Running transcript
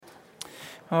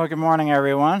Well, good morning,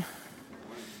 everyone.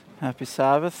 Happy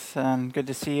Sabbath, and good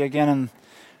to see you again in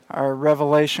our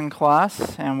Revelation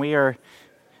class. And we are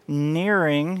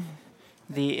nearing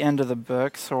the end of the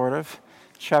book, sort of,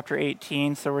 chapter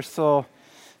 18. So we're still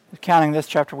counting this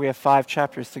chapter. We have 5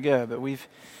 chapters to go, but we've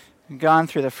gone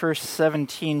through the first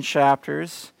 17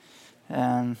 chapters,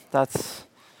 and that's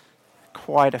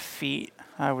quite a feat,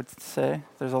 I would say.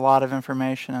 There's a lot of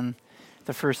information in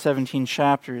the first 17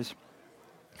 chapters.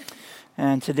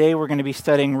 And today we're going to be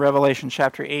studying Revelation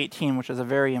chapter 18, which is a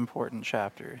very important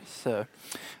chapter. So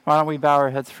why don't we bow our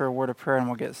heads for a word of prayer and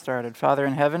we'll get started. Father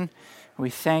in heaven, we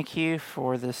thank you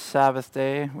for this Sabbath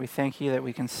day. We thank you that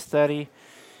we can study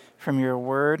from your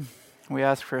word. We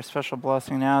ask for a special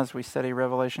blessing now as we study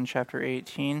Revelation chapter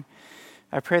 18.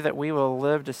 I pray that we will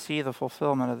live to see the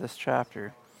fulfillment of this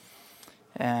chapter.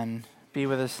 And be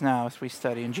with us now as we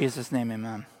study. In Jesus' name,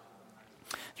 amen.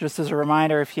 Just as a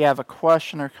reminder, if you have a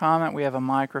question or comment, we have a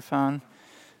microphone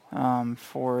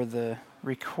for the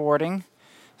recording.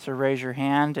 So raise your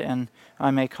hand, and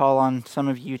I may call on some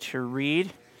of you to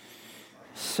read.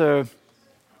 So,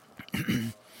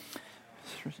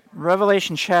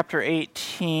 Revelation chapter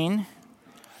 18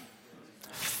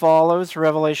 follows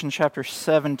Revelation chapter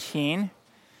 17.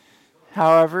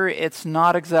 However, it's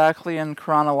not exactly in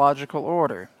chronological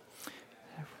order.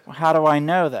 How do I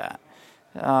know that?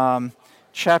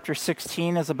 Chapter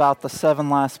 16 is about the 7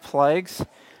 last plagues.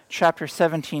 Chapter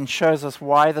 17 shows us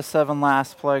why the 7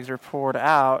 last plagues are poured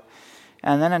out.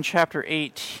 And then in chapter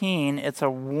 18, it's a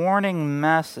warning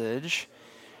message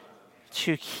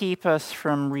to keep us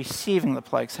from receiving the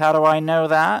plagues. How do I know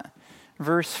that?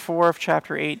 Verse 4 of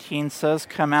chapter 18 says,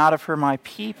 "Come out of her, my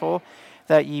people,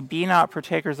 that ye be not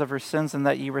partakers of her sins, and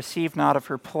that ye receive not of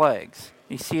her plagues."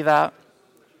 You see that?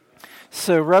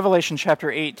 So Revelation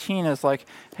chapter 18 is like,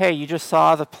 hey, you just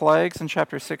saw the plagues in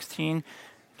chapter 16.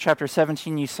 Chapter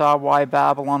 17, you saw why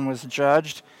Babylon was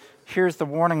judged. Here's the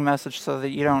warning message so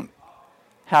that you don't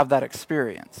have that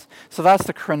experience. So that's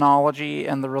the chronology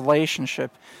and the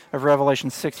relationship of Revelation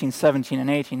 16, 17, and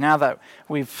 18. Now that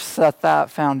we've set that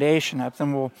foundation up,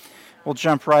 then we'll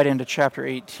jump right into chapter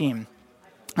 18.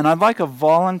 And I'd like a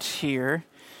volunteer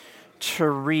to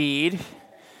read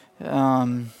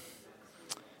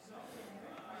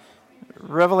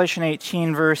Revelation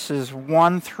 18, verses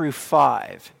 1 through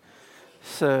 5.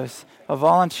 So a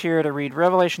volunteer to read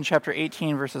Revelation chapter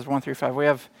 18, verses 1 through 5. We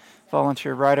have a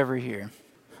volunteer right over here.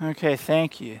 Okay,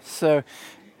 thank you. So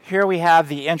here we have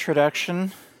the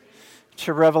introduction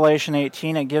to Revelation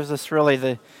 18. It gives us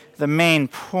really the main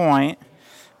point.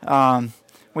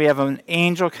 We have an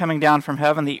angel coming down from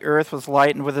heaven. The earth was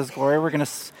lightened with his glory. We're going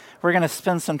to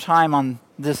spend some time on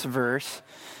this verse.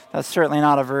 That's certainly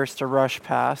not a verse to rush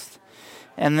past.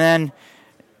 And then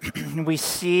we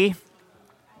see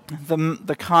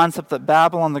the concept that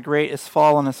Babylon the Great is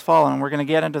fallen, and we're going to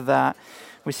get into that.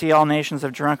 We see all nations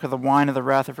have drunk of the wine of the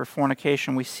wrath of her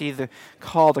fornication. We see the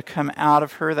call to come out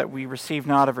of her, that we receive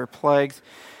not of her plagues.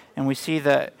 And we see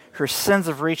that her sins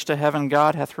have reached to heaven.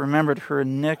 God hath remembered her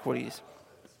iniquities.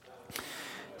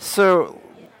 So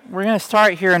we're going to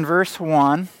start here in verse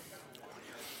 1.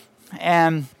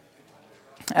 And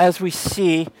as we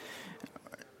see,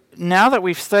 now that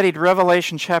we've studied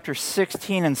Revelation chapter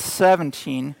 16 and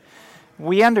 17,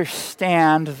 we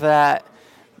understand that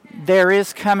there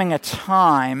is coming a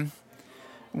time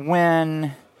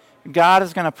when God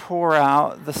is going to pour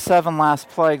out the 7 last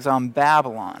plagues on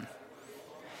Babylon.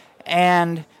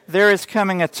 And there is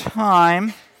coming a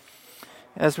time,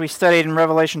 as we studied in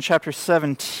Revelation chapter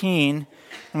 17,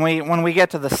 when we get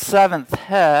to the 7th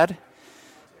head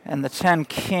and the 10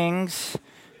 kings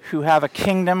who have a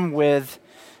kingdom with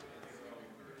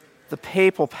the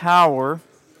papal power,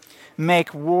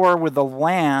 make war with the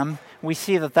Lamb. We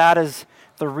see that is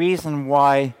the reason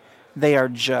why they are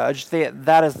judged.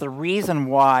 That is the reason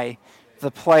why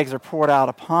the plagues are poured out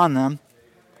upon them.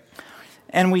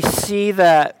 And we see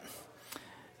that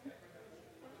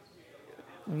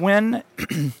when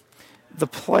the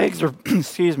plagues are,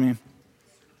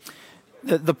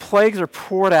 the plagues are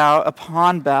poured out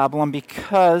upon Babylon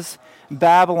because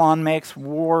Babylon makes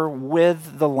war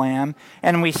with the Lamb,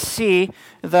 and we see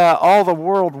that all the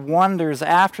world wonders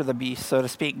after the beast, so to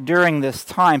speak, during this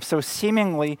time. So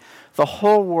seemingly the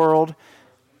whole world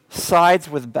sides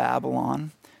with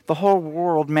Babylon. The whole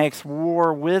world makes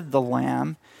war with the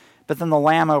Lamb, but then the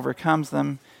Lamb overcomes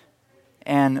them,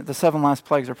 and the 7 last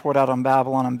plagues are poured out on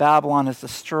Babylon, and Babylon is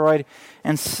destroyed.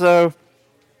 And so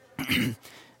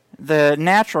the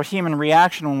natural human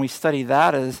reaction when we study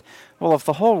that is, well, if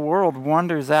the whole world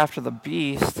wonders after the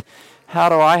beast, how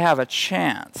do I have a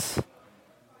chance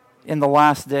in the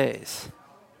last days?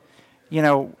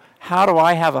 how do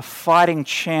I have a fighting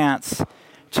chance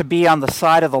to be on the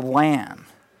side of the Lamb,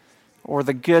 or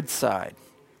the good side,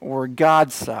 or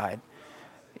God's side,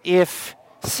 if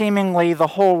seemingly the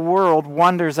whole world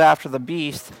wanders after the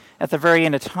beast at the very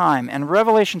end of time? And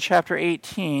Revelation chapter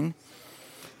 18,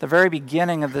 the very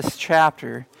beginning of this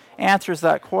chapter, answers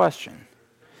that question.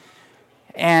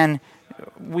 And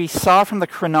we saw from the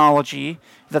chronology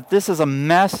that this is a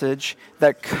message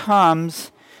that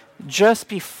comes just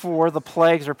before the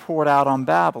plagues are poured out on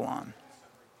Babylon.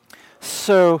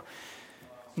 So,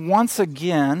 once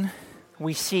again,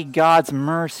 we see God's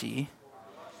mercy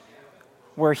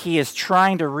where he is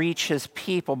trying to reach his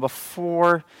people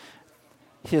before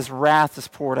his wrath is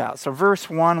poured out. So verse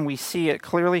 1, we see it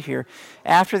clearly here.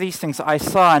 After these things, I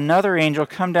saw another angel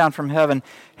come down from heaven,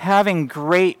 having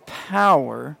great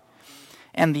power,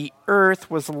 and the earth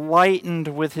was lightened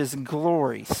with his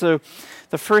glory. So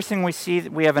the first thing we see,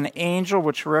 we have an angel,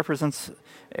 which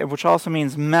also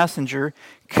means messenger,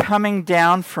 coming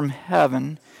down from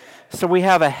heaven. So we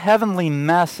have a heavenly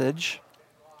message.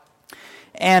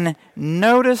 And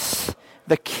notice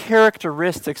the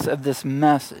characteristics of this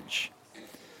message.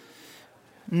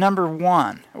 Number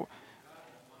one,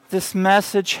 this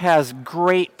message has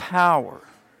great power.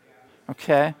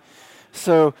 Okay?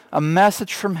 So, a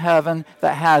message from heaven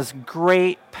that has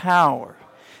great power.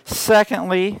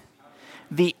 Secondly,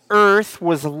 the earth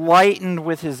was lightened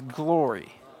with his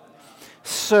glory.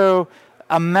 So,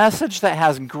 a message that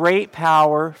has great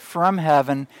power from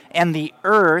heaven, and the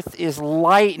earth is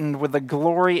lightened with the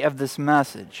glory of this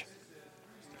message.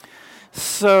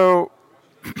 So,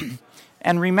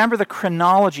 and remember the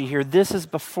chronology here. This is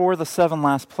before the 7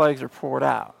 last plagues are poured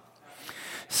out.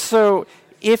 So,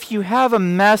 if you have a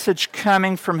message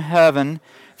coming from heaven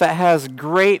that has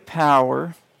great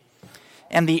power,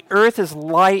 and the earth is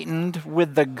lightened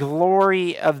with the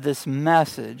glory of this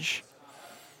message,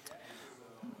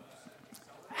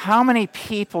 how many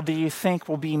people do you think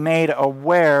will be made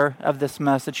aware of this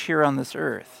message here on this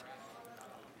earth?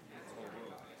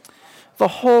 The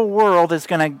whole world is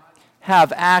going to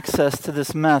have access to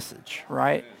this message,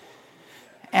 right?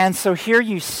 And so here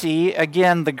you see,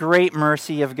 again, the great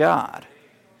mercy of God.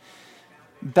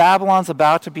 Babylon's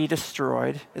about to be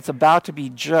destroyed. It's about to be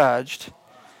judged.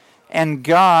 And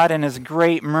God, in his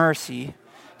great mercy,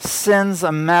 sends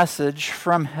a message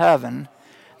from heaven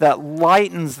that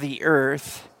lightens the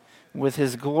earth with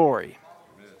his glory.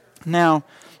 Now,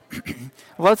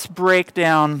 let's break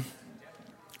down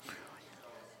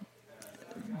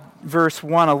verse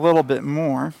 1 a little bit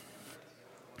more.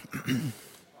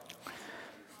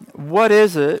 What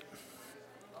is it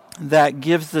that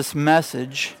gives this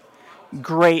message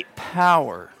great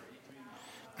power?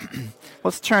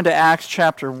 Let's turn to Acts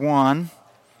chapter 1.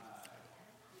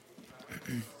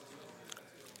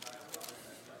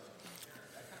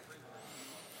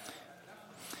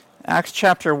 Acts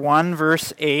chapter 1,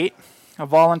 verse 8. A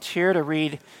volunteer to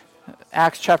read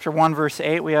Acts chapter 1, verse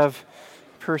 8. We have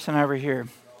a person over here.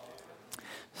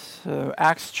 So,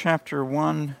 Acts chapter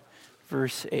 1,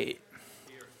 verse 8.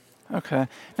 Okay.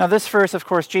 Now, this verse, of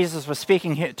course, Jesus was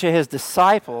speaking to his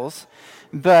disciples,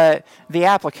 but the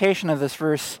application of this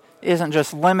verse isn't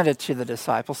just limited to the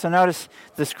disciples. So notice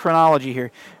this chronology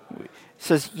here. It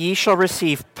says, ye shall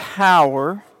receive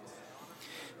power,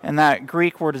 and that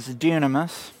Greek word is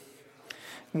dunamis.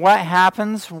 What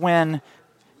happens when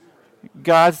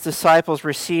God's disciples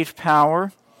received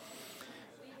power?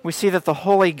 We see that the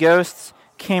Holy Ghost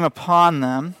came upon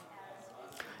them,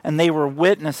 and they were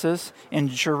witnesses in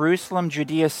Jerusalem,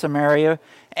 Judea, Samaria,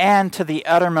 and to the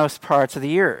uttermost parts of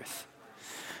the earth.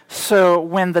 So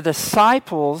when the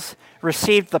disciples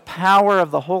received the power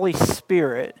of the Holy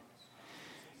Spirit,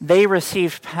 they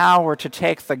received power to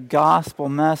take the gospel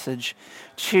message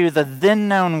to the then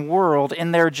known world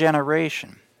in their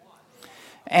generation.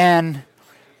 And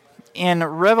in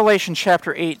Revelation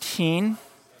chapter 18,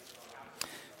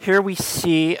 here we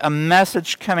see a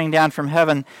message coming down from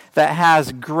heaven that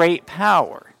has great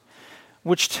power,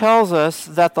 which tells us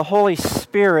that the Holy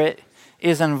Spirit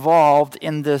is involved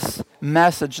in this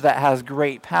message that has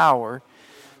great power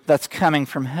that's coming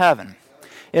from heaven.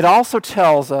 It also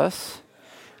tells us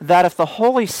that if the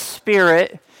Holy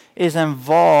Spirit is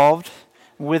involved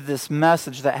with this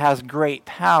message that has great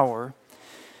power,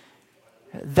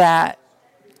 that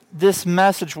this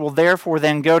message will therefore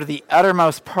then go to the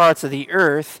uttermost parts of the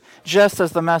earth, just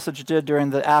as the message did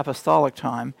during the apostolic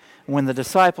time when the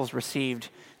disciples received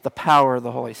the power of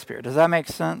the Holy Spirit. Does that make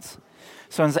sense?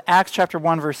 So in Acts chapter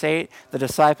 1, verse 8, the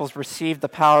disciples received the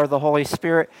power of the Holy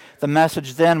Spirit. The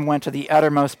message then went to the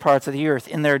uttermost parts of the earth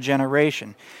in their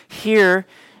generation. Here,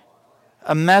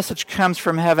 a message comes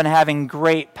from heaven having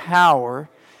great power,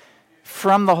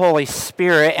 from the Holy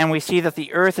Spirit, and we see that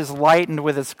the earth is lightened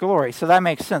with its glory. So that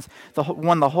makes sense.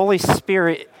 When the Holy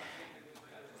Spirit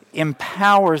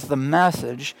empowers the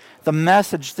message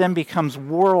then becomes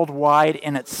worldwide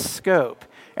in its scope.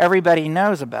 Everybody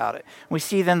knows about it. We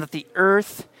see then that the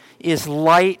earth is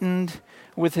lightened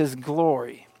with his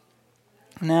glory.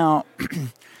 Now,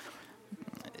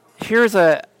 here's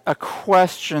a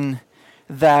question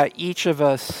that each of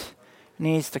us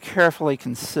needs to carefully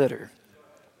consider.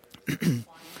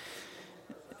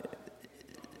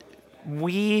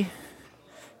 We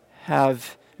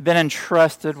have been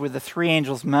entrusted with the three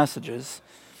angels' messages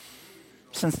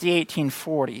since the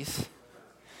 1840s.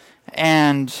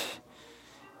 And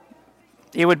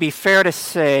it would be fair to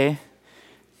say,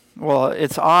 well,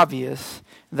 it's obvious,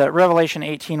 that Revelation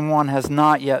 18:1 has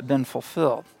not yet been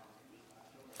fulfilled.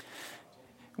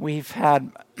 We've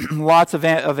had lots of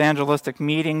evangelistic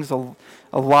meetings, a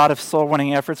lot of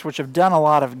soul-winning efforts, which have done a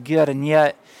lot of good, and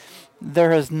yet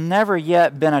there has never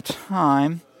yet been a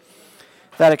time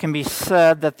that it can be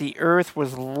said that the earth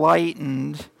was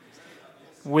lightened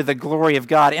with the glory of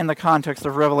God in the context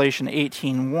of Revelation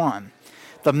 18:1,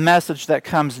 the message that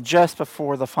comes just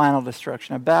before the final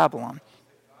destruction of Babylon.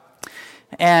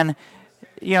 And,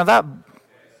 that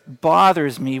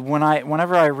bothers me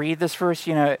whenever I read this verse.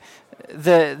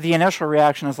 The initial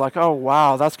reaction is like, oh,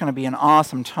 wow, that's going to be an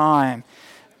awesome time.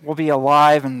 We'll be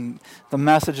alive, and the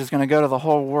message is going to go to the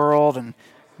whole world, and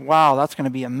wow, that's going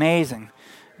to be amazing.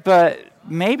 But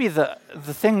maybe the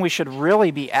thing we should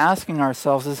really be asking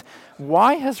ourselves is,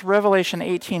 why has Revelation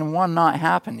 18:1 not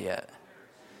happened yet?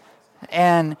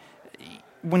 And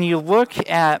when you look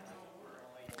at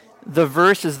the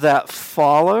verses that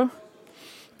follow,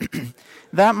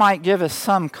 that might give us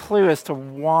some clue as to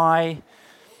why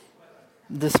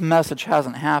this message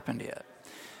hasn't happened yet.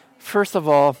 First of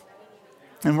all,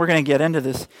 and we're going to get into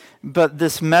this, but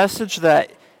this message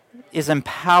that is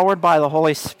empowered by the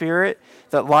Holy Spirit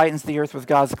that lightens the earth with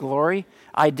God's glory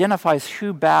identifies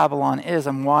who Babylon is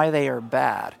and why they are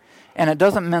bad. And it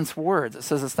doesn't mince words. It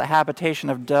says it's the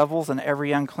habitation of devils and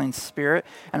every unclean spirit,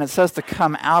 and it says to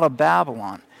come out of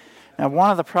Babylon. Now,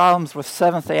 one of the problems with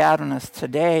Seventh-day Adventists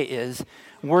today is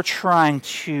we're trying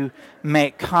to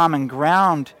make common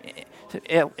ground.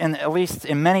 At least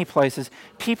in many places,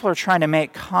 people are trying to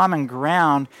make common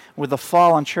ground with the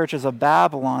fallen churches of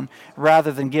Babylon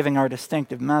rather than giving our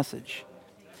distinctive message.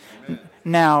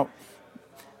 Now,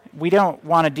 we don't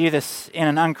want to do this in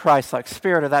an unchristlike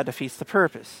spirit, or that defeats the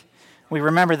purpose. We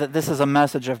remember that this is a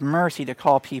message of mercy to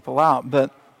call people out,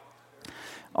 but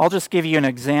I'll just give you an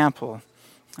example,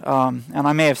 and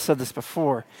I may have said this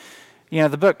before.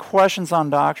 The book Questions on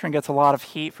Doctrine gets a lot of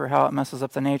heat for how it messes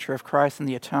up the nature of Christ and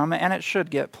the atonement, and it should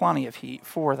get plenty of heat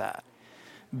for that.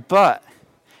 But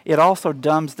it also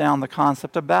dumbs down the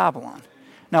concept of Babylon.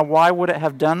 Now, why would it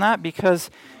have done that? Because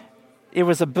it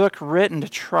was a book written to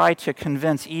try to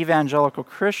convince evangelical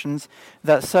Christians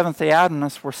that Seventh-day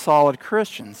Adventists were solid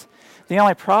Christians. The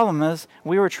only problem is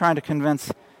we were trying to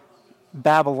convince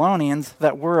Babylonians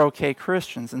that we're okay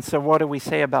Christians. And so what do we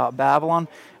say about Babylon?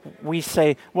 We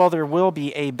say, well, there will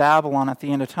be a Babylon at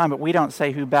the end of time, but we don't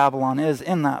say who Babylon is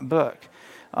in that book.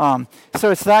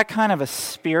 So it's that kind of a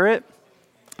spirit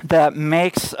that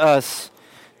makes us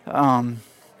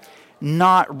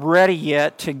not ready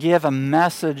yet to give a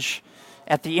message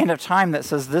at the end of time that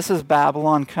says, this is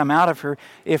Babylon, come out of her,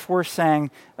 if we're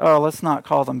saying, oh, let's not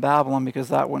call them Babylon because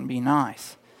that wouldn't be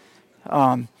nice.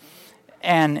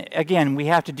 And again, we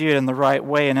have to do it in the right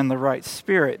way and in the right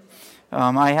spirit.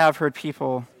 I have heard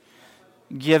people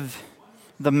give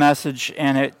the message,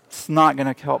 and it's not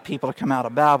going to help people to come out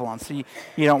of Babylon. So you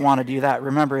don't want to do that.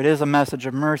 Remember, it is a message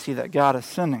of mercy that God is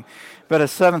sending. But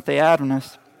as Seventh-day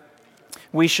Adventists,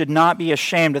 we should not be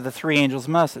ashamed of the three angels'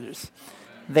 messages.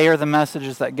 They are the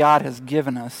messages that God has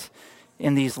given us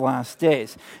in these last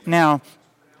days. Now,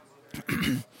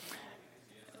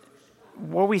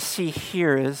 what we see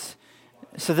here is,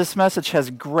 so this message has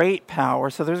great power,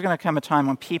 so there's going to come a time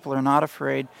when people are not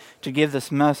afraid to give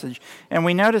this message. And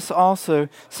we notice also, it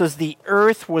says the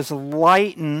earth was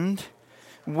lightened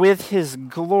with his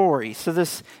glory. So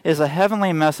this is a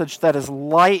heavenly message that is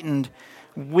lightened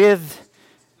with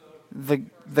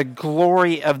the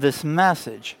glory of this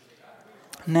message.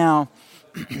 Now,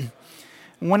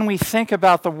 when we think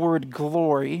about the word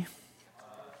glory,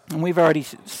 and we've already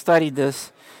studied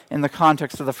this in the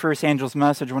context of the first angel's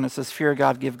message when it says, fear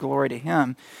God, give glory to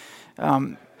him.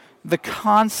 The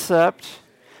concept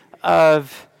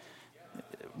of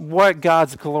what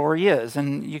God's glory is,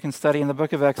 and you can study in the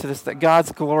book of Exodus that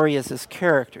God's glory is his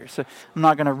character. So I'm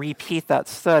not going to repeat that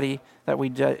study that we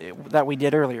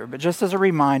did earlier, but just as a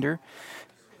reminder,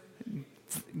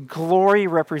 Glory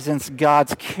represents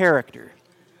God's character.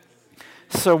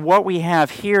 So what we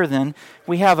have here then,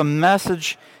 we have a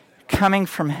message coming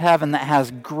from heaven that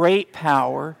has great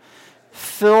power,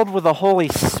 filled with the Holy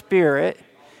Spirit,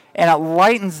 and it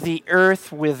lightens the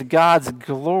earth with God's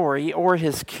glory or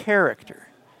his character.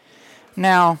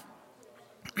 Now,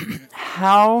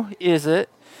 how is it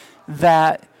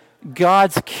that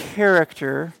God's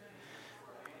character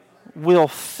will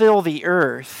fill the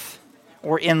earth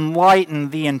or enlighten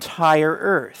the entire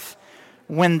earth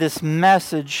when this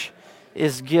message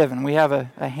is given? We have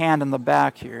a hand in the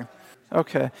back here.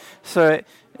 Okay, so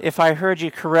if I heard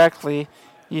you correctly,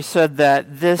 you said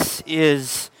that this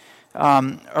is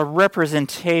a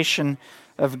representation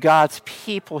of God's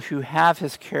people who have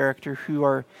his character, who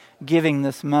are giving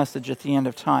this message at the end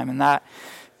of time. And that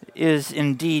is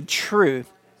indeed true.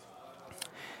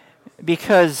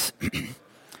 Because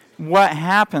what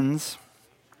happens,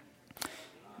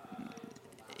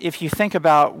 if you think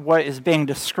about what is being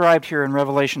described here in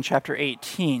Revelation chapter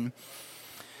 18,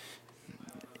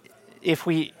 if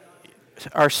we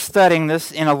are studying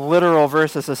this in a literal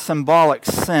versus a symbolic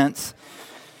sense,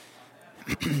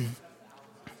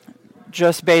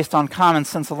 just based on common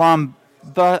sense alone,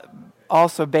 but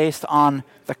also based on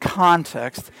the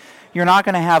context, you're not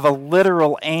going to have a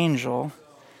literal angel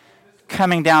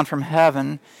coming down from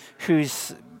heaven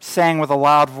who's saying with a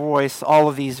loud voice all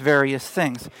of these various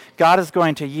things. God is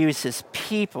going to use his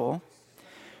people,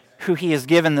 who he has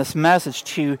given this message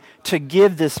to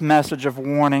give this message of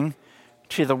warning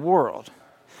to the world.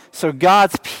 So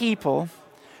God's people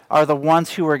are the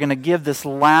ones who are going to give this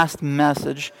last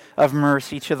message of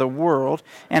mercy to the world,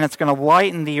 and it's going to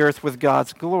lighten the earth with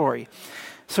God's glory.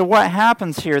 So what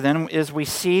happens here then is we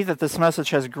see that this message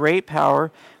has great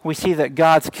power. We see that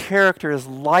God's character is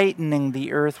lightening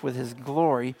the earth with his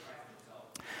glory.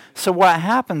 So what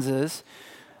happens is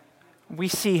we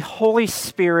see Holy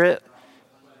Spirit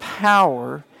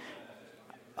power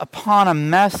upon a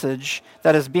message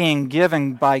that is being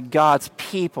given by God's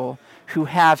people who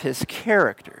have his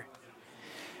character.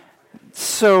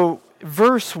 So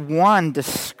verse 1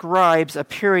 describes a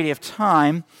period of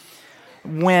time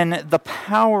when the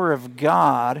power of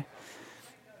God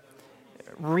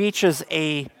reaches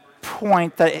a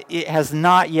point that it has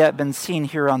not yet been seen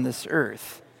here on this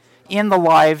earth in the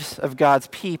lives of God's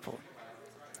people.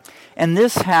 And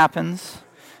this happens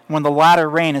when the latter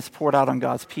rain is poured out on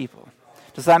God's people.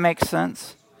 Does that make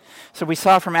sense? So we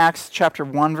saw from Acts chapter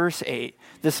 1 verse 8,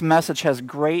 this message has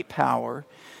great power,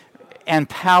 and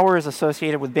power is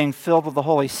associated with being filled with the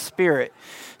Holy Spirit.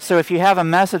 So if you have a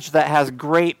message that has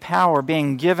great power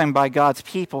being given by God's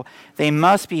people, they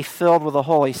must be filled with the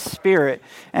Holy Spirit.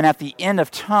 And at the end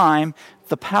of time,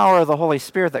 the power of the Holy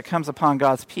Spirit that comes upon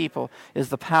God's people is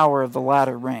the power of the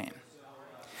latter rain.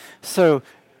 So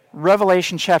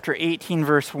Revelation chapter 18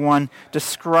 verse 1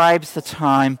 describes the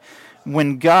time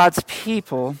when God's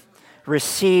people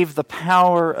receive the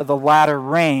power of the latter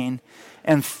rain,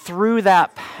 and through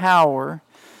that power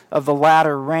of the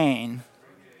latter rain,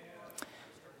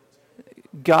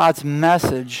 God's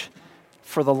message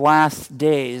for the last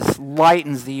days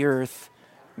lightens the earth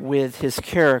with his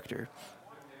character.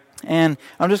 And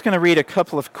I'm just going to read a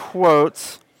couple of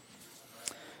quotes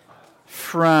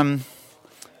from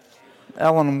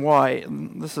Ellen White.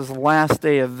 This is Last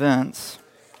Day Events.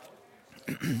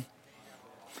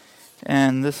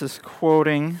 And this is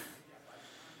quoting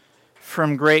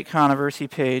from Great Controversy,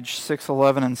 page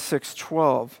 611 and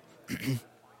 612.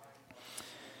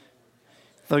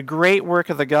 The great work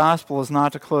of the gospel is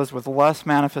not to close with less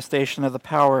manifestation of the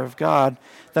power of God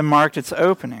than marked its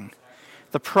opening.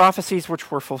 The prophecies which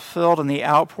were fulfilled in the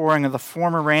outpouring of the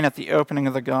former rain at the opening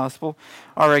of the gospel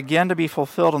are again to be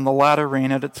fulfilled in the latter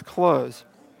rain at its close.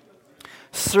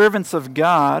 Servants of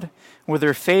God, with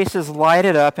their faces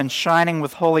lighted up and shining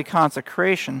with holy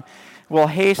consecration, will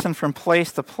hasten from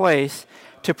place to place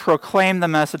to proclaim the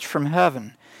message from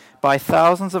heaven. By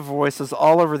thousands of voices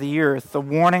all over the earth, the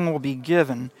warning will be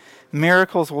given,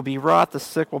 miracles will be wrought, the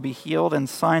sick will be healed, and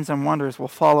signs and wonders will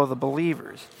follow the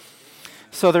believers.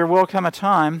 So there will come a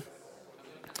time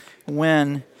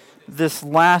when this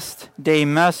last day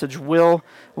message will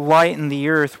lighten the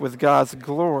earth with God's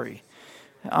glory.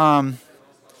 And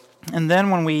then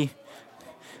when we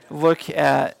look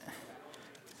at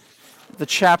the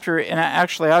chapter, and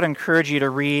actually I'd encourage you to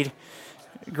read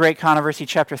Great Controversy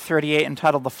chapter 38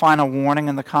 entitled The Final Warning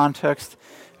in the context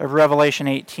of Revelation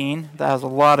 18. That has a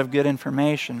lot of good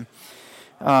information.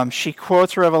 She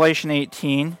quotes Revelation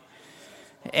 18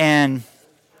 and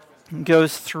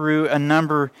goes through a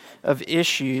number of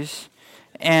issues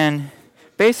and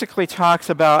basically talks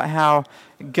about how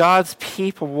God's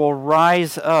people will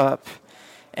rise up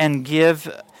and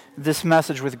give this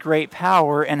message with great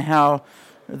power, and how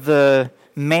the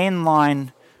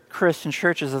mainline Christian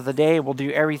churches of the day will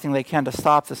do everything they can to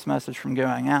stop this message from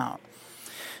going out.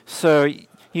 So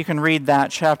you can read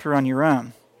that chapter on your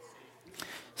own.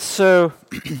 So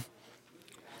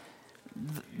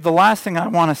the last thing I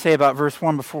want to say about verse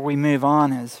 1 before we move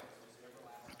on is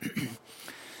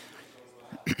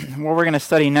what we're going to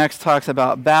study next talks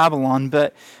about Babylon,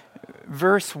 but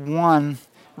verse 1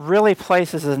 really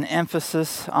places an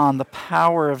emphasis on the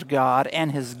power of God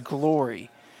and his glory,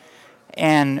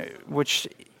 and which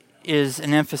is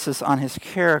an emphasis on his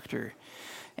character.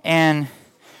 And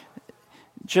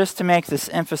just to make this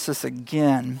emphasis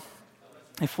again,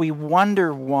 if we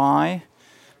wonder why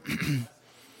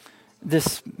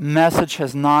this message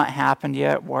has not happened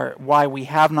yet, why we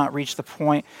have not reached the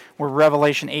point where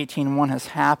Revelation 18:1 has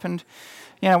happened,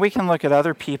 we can look at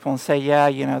other people and say,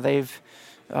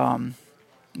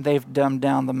 they've dumbed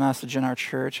down the message in our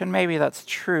church, and maybe that's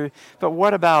true, but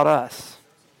what about us?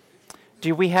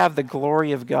 Do we have the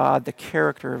glory of God, the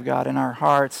character of God in our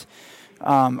hearts,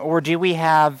 or do we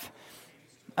have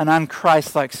an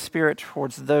un-Christ-like spirit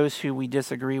towards those who we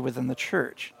disagree with in the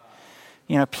church?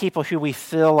 People who we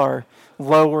feel are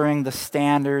lowering the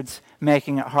standards,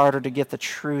 making it harder to get the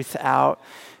truth out.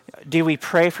 Do we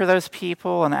pray for those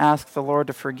people and ask the Lord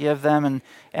to forgive them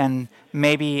and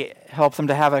maybe help them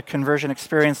to have a conversion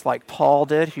experience like Paul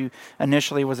did, who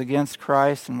initially was against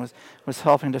Christ and was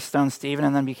helping to stone Stephen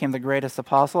and then became the greatest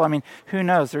apostle? I mean, who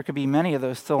knows? There could be many of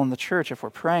those still in the church if we're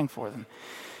praying for them.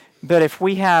 But if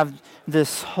we have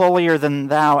this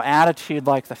holier-than-thou attitude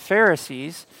like the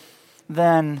Pharisees,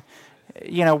 then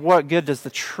what good does the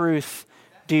truth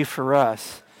do for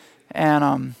us?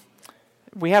 And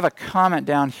we have a comment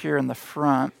down here in the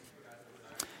front,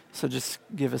 so just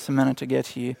give us a minute to get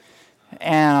to you.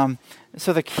 And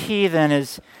so the key then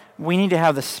is we need to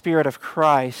have the Spirit of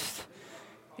Christ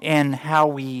in how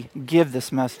we give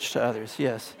this message to others.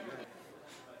 Yes,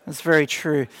 that's very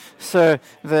true. So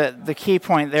the key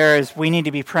point there is we need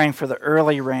to be praying for the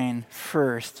early rain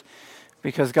first,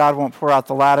 because God won't pour out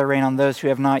the latter rain on those who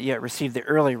have not yet received the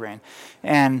early rain.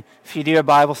 And if you do a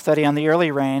Bible study on the early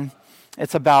rain,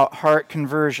 it's about heart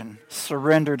conversion,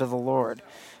 surrender to the Lord,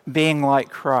 being like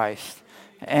Christ.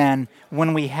 And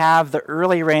when we have the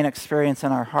early rain experience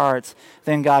in our hearts,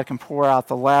 then God can pour out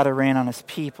the latter rain on his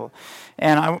people.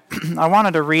 And I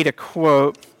wanted to read a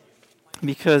quote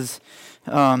because,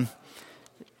 there's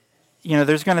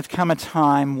going to come a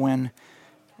time when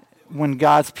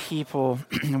God's people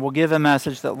will give a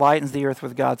message that lightens the earth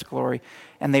with God's glory,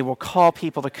 and they will call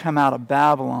people to come out of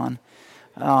Babylon.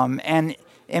 And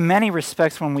in many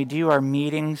respects, when we do our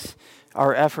meetings,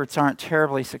 our efforts aren't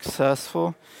terribly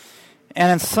successful. And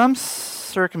in some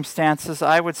circumstances,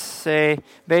 I would say,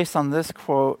 based on this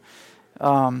quote,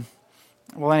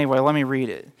 anyway, let me read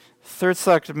it. Third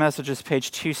Selected Messages,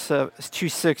 page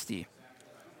 260.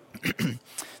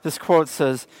 This quote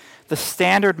says, "The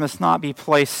standard must not be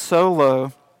placed so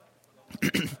low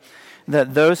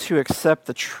that those who accept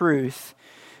the truth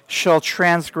shall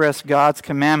transgress God's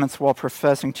commandments while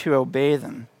professing to obey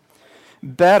them.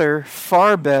 Better,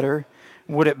 far better,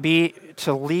 would it be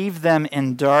to leave them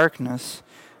in darkness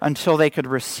until they could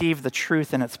receive the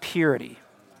truth in its purity."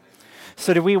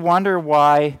 So do we wonder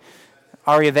why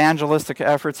our evangelistic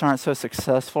efforts aren't so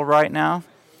successful right now?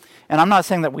 And I'm not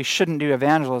saying that we shouldn't do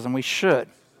evangelism. We should.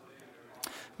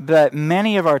 But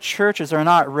many of our churches are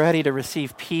not ready to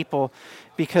receive people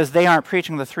because they aren't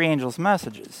preaching the three angels'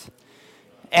 messages.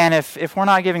 And if we're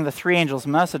not giving the three angels'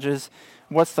 messages,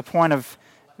 what's the point of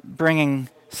bringing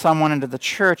someone into the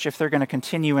church if they're going to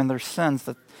continue in their sins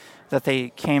that they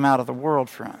came out of the world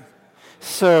from?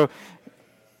 So,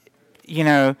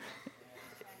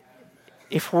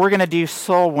 if we're going to do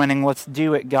soul winning, let's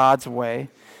do it God's way.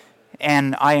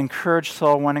 And I encourage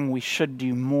soul winning. We should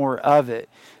do more of it.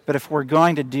 But if we're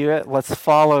going to do it, let's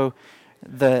follow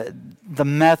the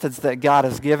methods that God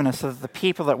has given us so that the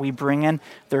people that we bring in,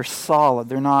 they're solid.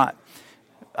 They're not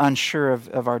unsure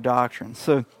of our doctrine.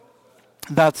 So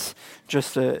that's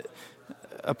just a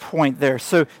point there.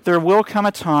 So there will come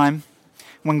a time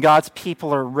when God's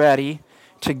people are ready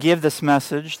to give this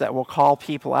message that will call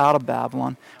people out of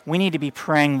Babylon. We need to be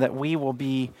praying that we will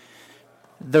be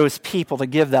those people to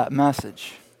give that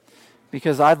message.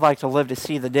 Because I'd like to live to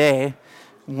see the day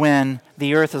when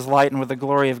the earth is lightened with the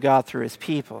glory of God through his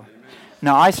people.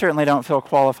 Now, I certainly don't feel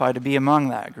qualified to be among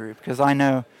that group because I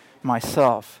know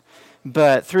myself.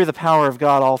 But through the power of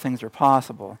God, all things are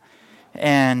possible.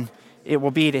 And it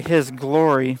will be to his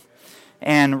glory.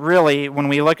 And really, when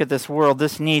we look at this world,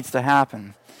 this needs to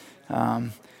happen.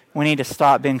 We need to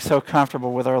stop being so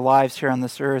comfortable with our lives here on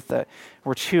this earth that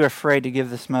we're too afraid to give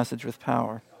this message with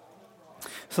power.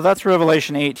 So that's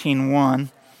Revelation 18:1.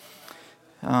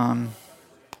 I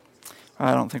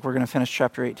don't think we're going to finish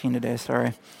chapter 18 today,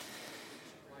 sorry.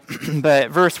 But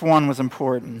verse 1 was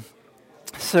important.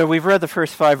 So we've read the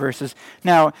first 5 verses.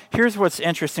 Now, here's what's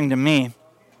interesting to me.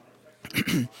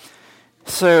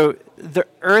 So the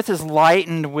earth is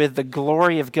lightened with the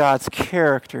glory of God's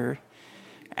character,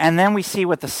 and then we see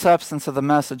what the substance of the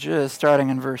message is, starting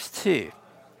in verse 2.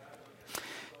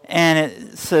 And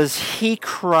it says, he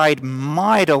cried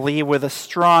mightily with a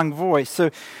strong voice.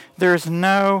 So there's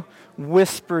no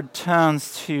whispered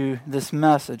tones to this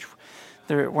message.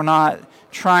 We're not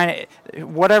trying to,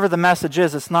 whatever the message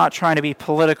is, it's not trying to be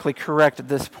politically correct at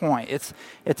this point. It's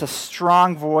a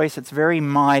strong voice. It's very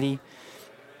mighty.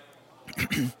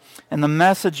 And the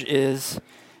message is,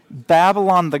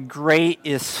 Babylon the Great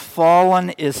is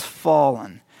fallen, is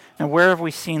fallen. Now, where have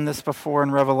we seen this before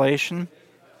in Revelation?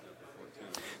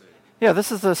 Yeah,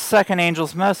 this is the second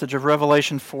angel's message of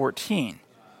Revelation 14.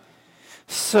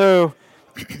 So,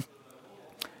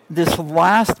 this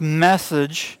last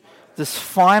message, this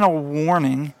final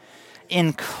warning,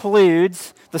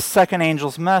 includes the second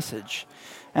angel's message.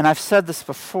 And I've said this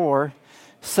before,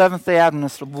 Seventh-day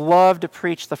Adventists would love to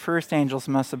preach the first angel's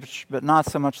message, but not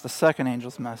so much the second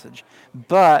angel's message.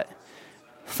 But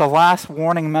the last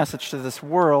warning message to this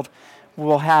world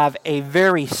will have a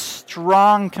very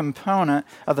strong component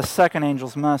of the second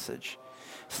angel's message.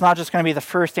 It's not just going to be the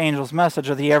first angel's message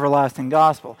of the everlasting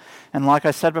gospel. And like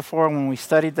I said before, when we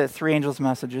studied the 3 angels'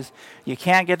 messages, you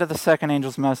can't get to the second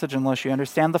angel's message unless you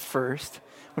understand the first,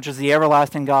 which is the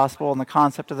everlasting gospel and the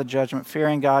concept of the judgment,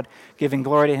 fearing God, giving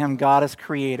glory to him, God as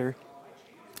creator.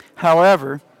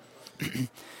 However,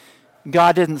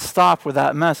 God didn't stop with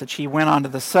that message. He went on to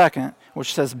the second,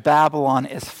 which says Babylon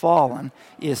is fallen.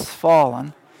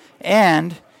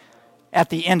 And at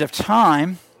the end of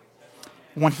time,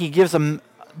 when he gives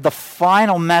the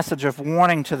final message of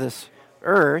warning to this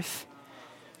earth,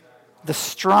 the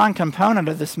strong component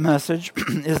of this message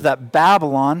is that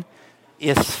Babylon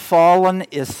is fallen.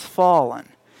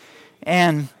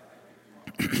 And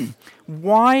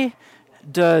why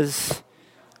does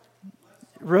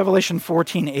Revelation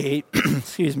 14:8,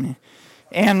 excuse me,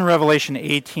 and Revelation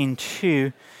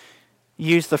 18:2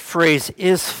 use the phrase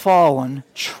is fallen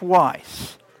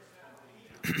twice?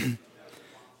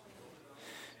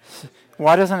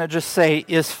 Why doesn't it just say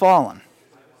is fallen?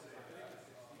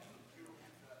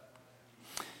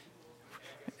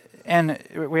 And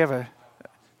we have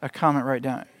a comment right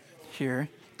down here.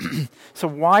 So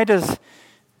why does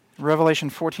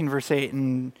Revelation 14 verse 8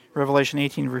 and Revelation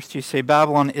 18 verse 2 say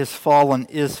Babylon is fallen?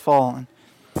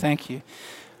 Thank you.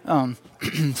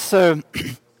 So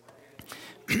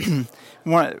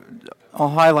I'll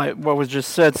highlight what was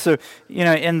just said. So,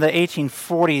 in the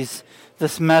 1840s,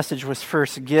 this message was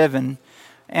first given.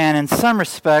 And in some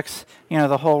respects,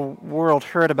 the whole world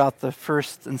heard about the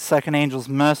first and second angels'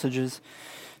 messages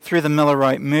through the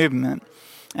Millerite movement.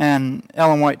 And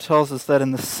Ellen White tells us that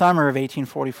in the summer of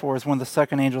 1844 is when the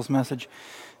second angel's message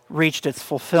reached its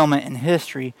fulfillment in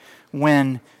history,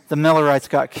 when the Millerites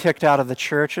got kicked out of the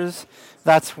churches.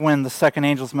 That's when the second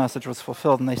angel's message was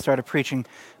fulfilled, and they started preaching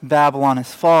Babylon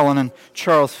is fallen, and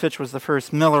Charles Fitch was the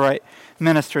first Millerite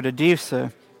minister to do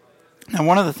so. Now,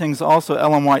 one of the things also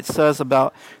Ellen White says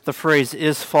about the phrase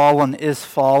is fallen,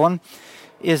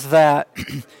 is that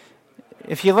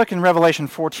if you look in Revelation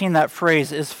 14, that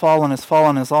phrase is fallen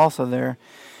is also there.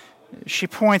 She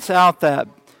points out that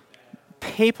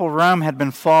papal Rome had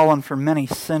been fallen for many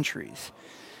centuries,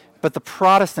 but the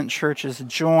Protestant churches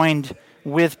joined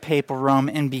with papal Rome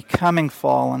in becoming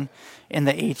fallen in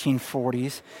the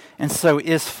 1840s. And so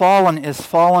is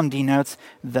fallen denotes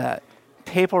that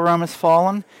papal Rome is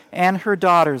fallen and her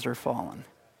daughters are fallen.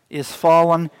 Is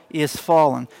fallen.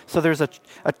 So there's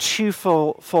a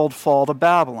twofold fall to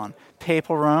Babylon.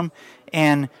 Papal Rome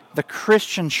and the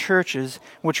Christian churches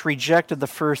which rejected the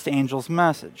first angel's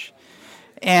message.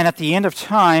 And at the end of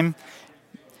time,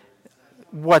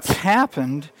 what's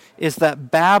happened is that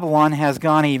Babylon has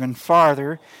gone even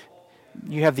farther.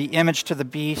 You have the image to the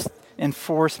beast,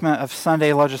 enforcement of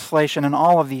Sunday legislation, and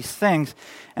all of these things.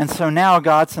 And so now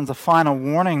God sends a final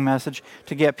warning message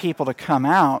to get people to come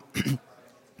out.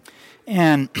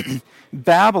 And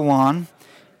Babylon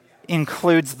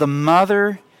includes the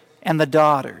mother and the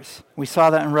daughters. We saw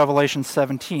that in Revelation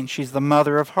 17. She's the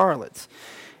mother of harlots.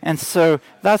 And so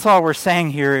that's all we're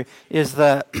saying here is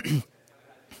that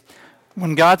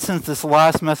when God sends this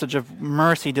last message of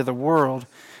mercy to the world,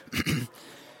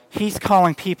 he's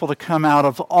calling people to come out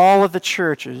of all of the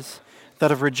churches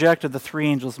that have rejected the 3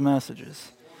 angels'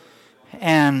 messages.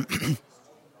 And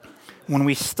when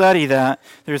we study that,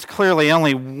 there's clearly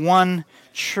only one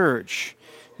church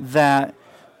that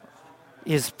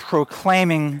is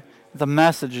proclaiming the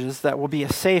messages that will be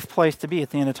a safe place to be at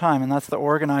the end of time, and that's the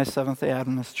organized Seventh-day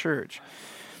Adventist Church.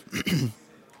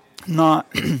 Not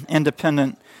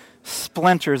independent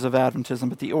splinters of Adventism,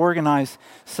 but the organized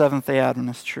Seventh-day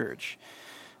Adventist Church.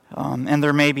 And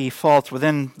there may be faults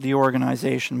within the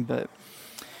organization, but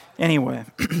anyway.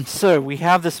 So we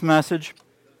have this message.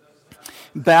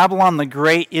 Babylon the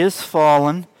Great is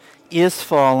fallen,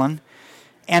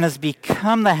 and has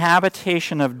become the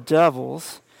habitation of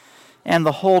devils, and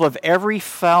the hold of every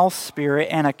foul spirit,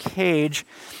 and a cage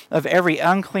of every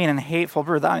unclean and hateful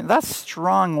bird. That's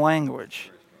strong language.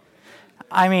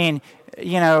 I mean,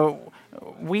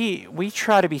 we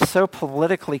try to be so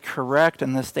politically correct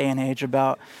in this day and age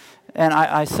about, and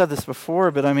I said this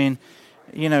before, but I mean,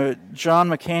 John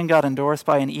McCain got endorsed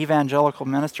by an evangelical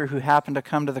minister who happened to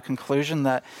come to the conclusion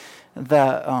that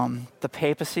the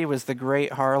papacy was the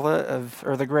great harlot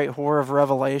or the great whore of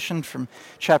Revelation from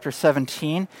chapter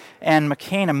 17, and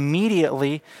McCain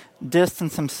immediately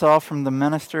distanced himself from the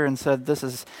minister and said, "This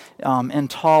is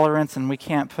intolerance, and we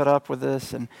can't put up with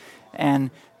this." And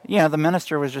the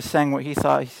minister was just saying what he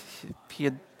thought he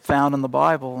had found in the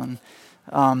Bible, and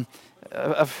and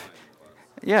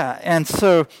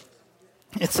so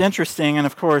it's interesting. And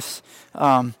of course,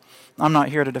 I'm not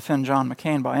here to defend John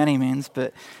McCain by any means,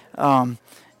 but all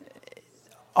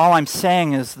I'm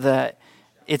saying is that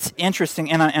it's interesting,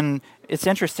 and it's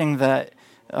interesting that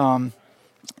I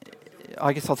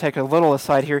guess I'll take a little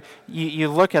aside here. You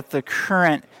look at the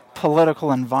current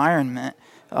political environment.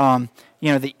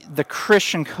 The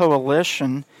Christian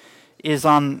coalition is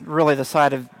on really the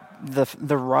side of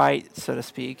the right, so to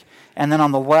speak, and then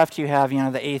on the left you have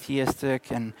the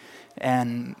atheistic and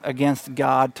against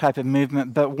God type of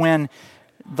movement. But when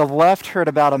the left heard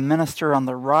about a minister on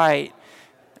the right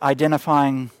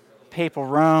identifying papal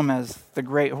Rome as the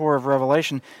great whore of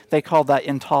Revelation, they called that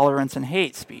intolerance and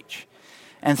hate speech.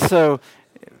 And so,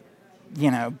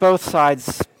 both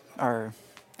sides are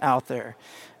out there.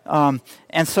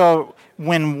 And so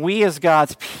when we as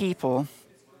God's people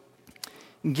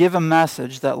give a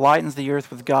message that lightens the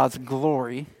earth with God's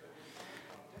glory,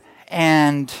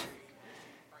 and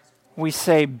we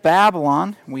say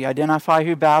Babylon, we identify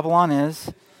who Babylon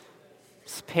is,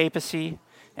 it's papacy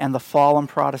and the fallen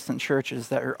Protestant churches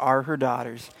that are her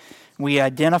daughters. We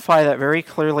identify that very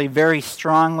clearly, very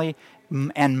strongly,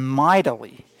 and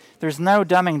mightily. There's no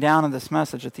dumbing down of this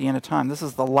message at the end of time. This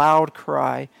is the loud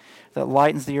cry that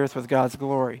lightens the earth with God's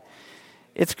glory.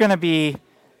 It's going to be,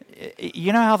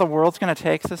 how the world's going to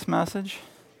take this message?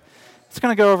 It's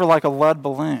going to go over like a lead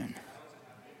balloon.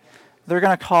 They're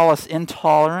going to call us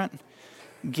intolerant,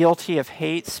 guilty of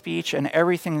hate speech, and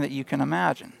everything that you can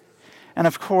imagine. And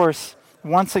of course,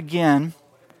 once again,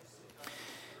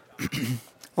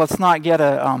 let's not get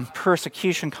a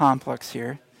persecution complex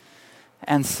here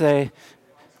and say,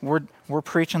 we're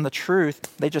preaching the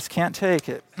truth, they just can't take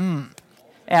it. And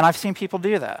I've seen people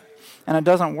do that, and it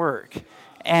doesn't work.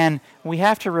 And we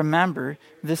have to remember,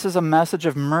 this is a message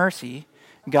of mercy.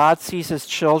 God sees his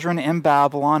children in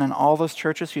Babylon and all those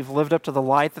churches who've lived up to the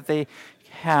light that they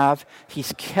have.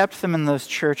 He's kept them in those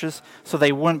churches so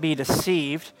they wouldn't be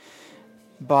deceived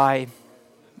by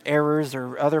errors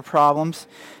or other problems.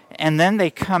 And then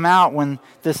they come out when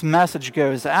this message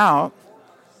goes out,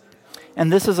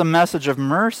 and this is a message of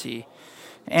mercy.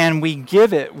 And we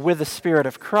give it with the Spirit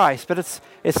of Christ, but it's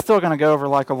still going to go over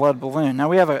like a lead balloon. Now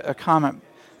we have a comment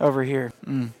over here.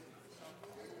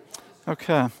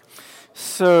 Okay.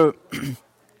 So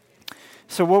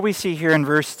what we see here in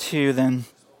verse 2 then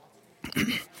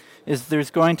is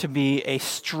there's going to be a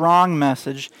strong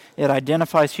message. It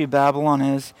identifies who Babylon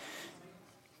is,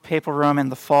 Papal Rome,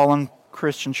 and the fallen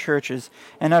Christian churches.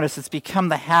 And notice, it's become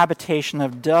the habitation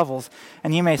of devils.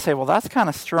 And you may say, well, that's kind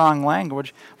of strong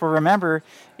language. Well, remember,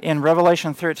 in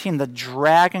Revelation 13, the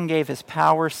dragon gave his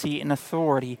power, seat, and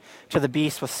authority to the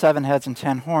beast with 7 heads and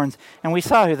 10 horns. And we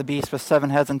saw who the beast with 7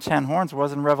 heads and 10 horns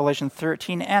was in Revelation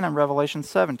 13 and in Revelation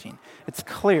 17. It's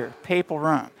clear, Papal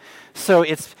Rome. So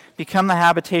it's become the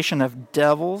habitation of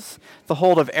devils, the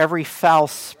hold of every foul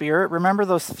spirit. Remember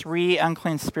those 3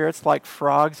 unclean spirits like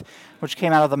frogs, which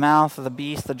came out of the mouth of the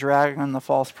beast, the dragon, and the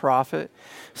false prophet?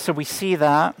 So we see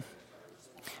that.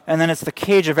 And then it's the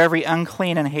cage of every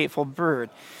unclean and hateful bird.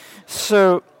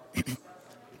 So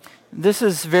this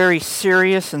is very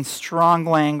serious and strong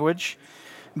language,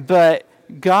 but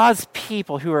God's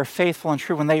people who are faithful and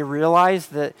true, when they realize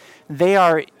that they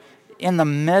are in the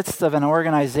midst of an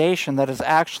organization that is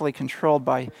actually controlled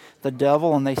by the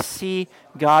devil, and they see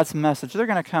God's message, they're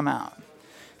going to come out.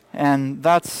 And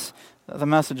that's the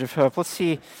message of hope. Let's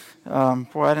see. I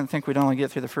didn't think we'd only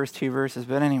get through the first 2 verses,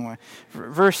 but anyway.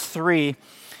 Verse 3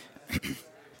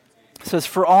 says,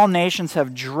 "For all nations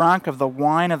have drunk of the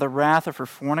wine of the wrath of her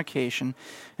fornication,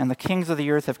 and the kings of the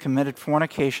earth have committed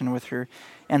fornication with her,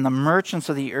 and the merchants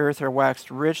of the earth are waxed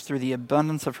rich through the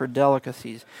abundance of her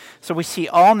delicacies." So we see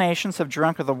all nations have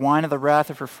drunk of the wine of the wrath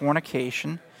of her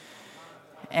fornication.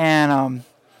 And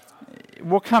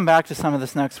we'll come back to some of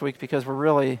this next week because we're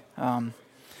really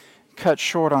cut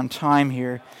short on time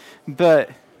here.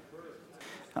 But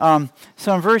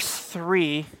so in verse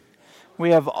 3,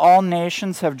 we have all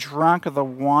nations have drunk of the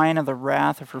wine of the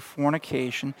wrath of her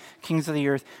fornication, kings of the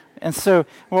earth. And so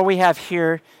what we have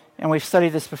here, and we've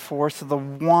studied this before, so the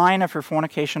wine of her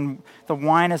fornication, the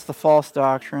wine is the false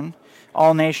doctrine.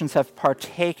 All nations have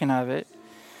partaken of it.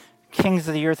 Kings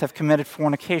of the earth have committed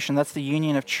fornication. That's the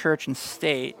union of church and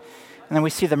state. And then we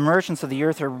see the merchants of the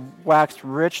earth are waxed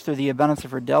rich through the abundance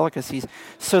of her delicacies.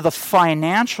 So the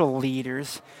financial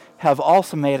leaders have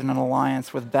also made an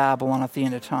alliance with Babylon at the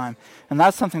end of time. And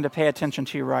that's something to pay attention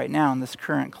to right now in this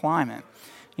current climate.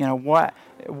 You know,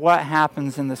 what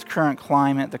happens in this current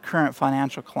climate, the current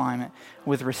financial climate,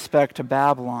 with respect to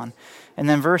Babylon. And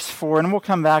then verse 4, and we'll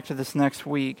come back to this next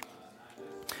week,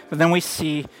 but then we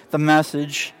see the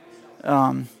message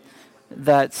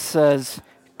that says,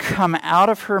 "Come out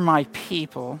of her, my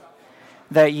people,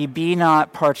 that ye be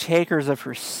not partakers of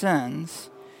her sins,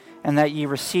 and that ye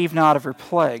receive not of her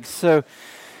plagues." So,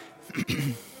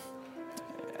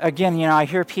 again, you know, I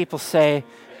hear people say,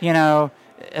 you know,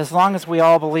 as long as we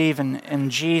all believe in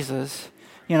Jesus,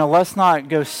 you know, let's not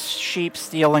go sheep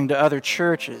stealing to other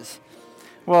churches.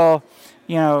 Well,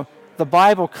 you know, the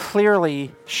Bible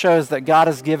clearly shows that God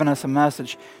has given us a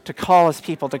message to call his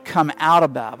people to come out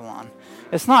of Babylon.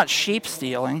 It's not sheep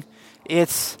stealing.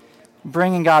 It's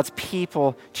bringing God's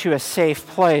people to a safe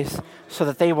place so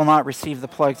that they will not receive the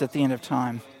plagues at the end of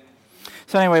time.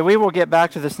 So anyway, we will get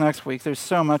back to this next week. There's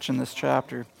so much in this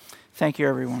chapter. Thank you,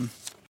 everyone.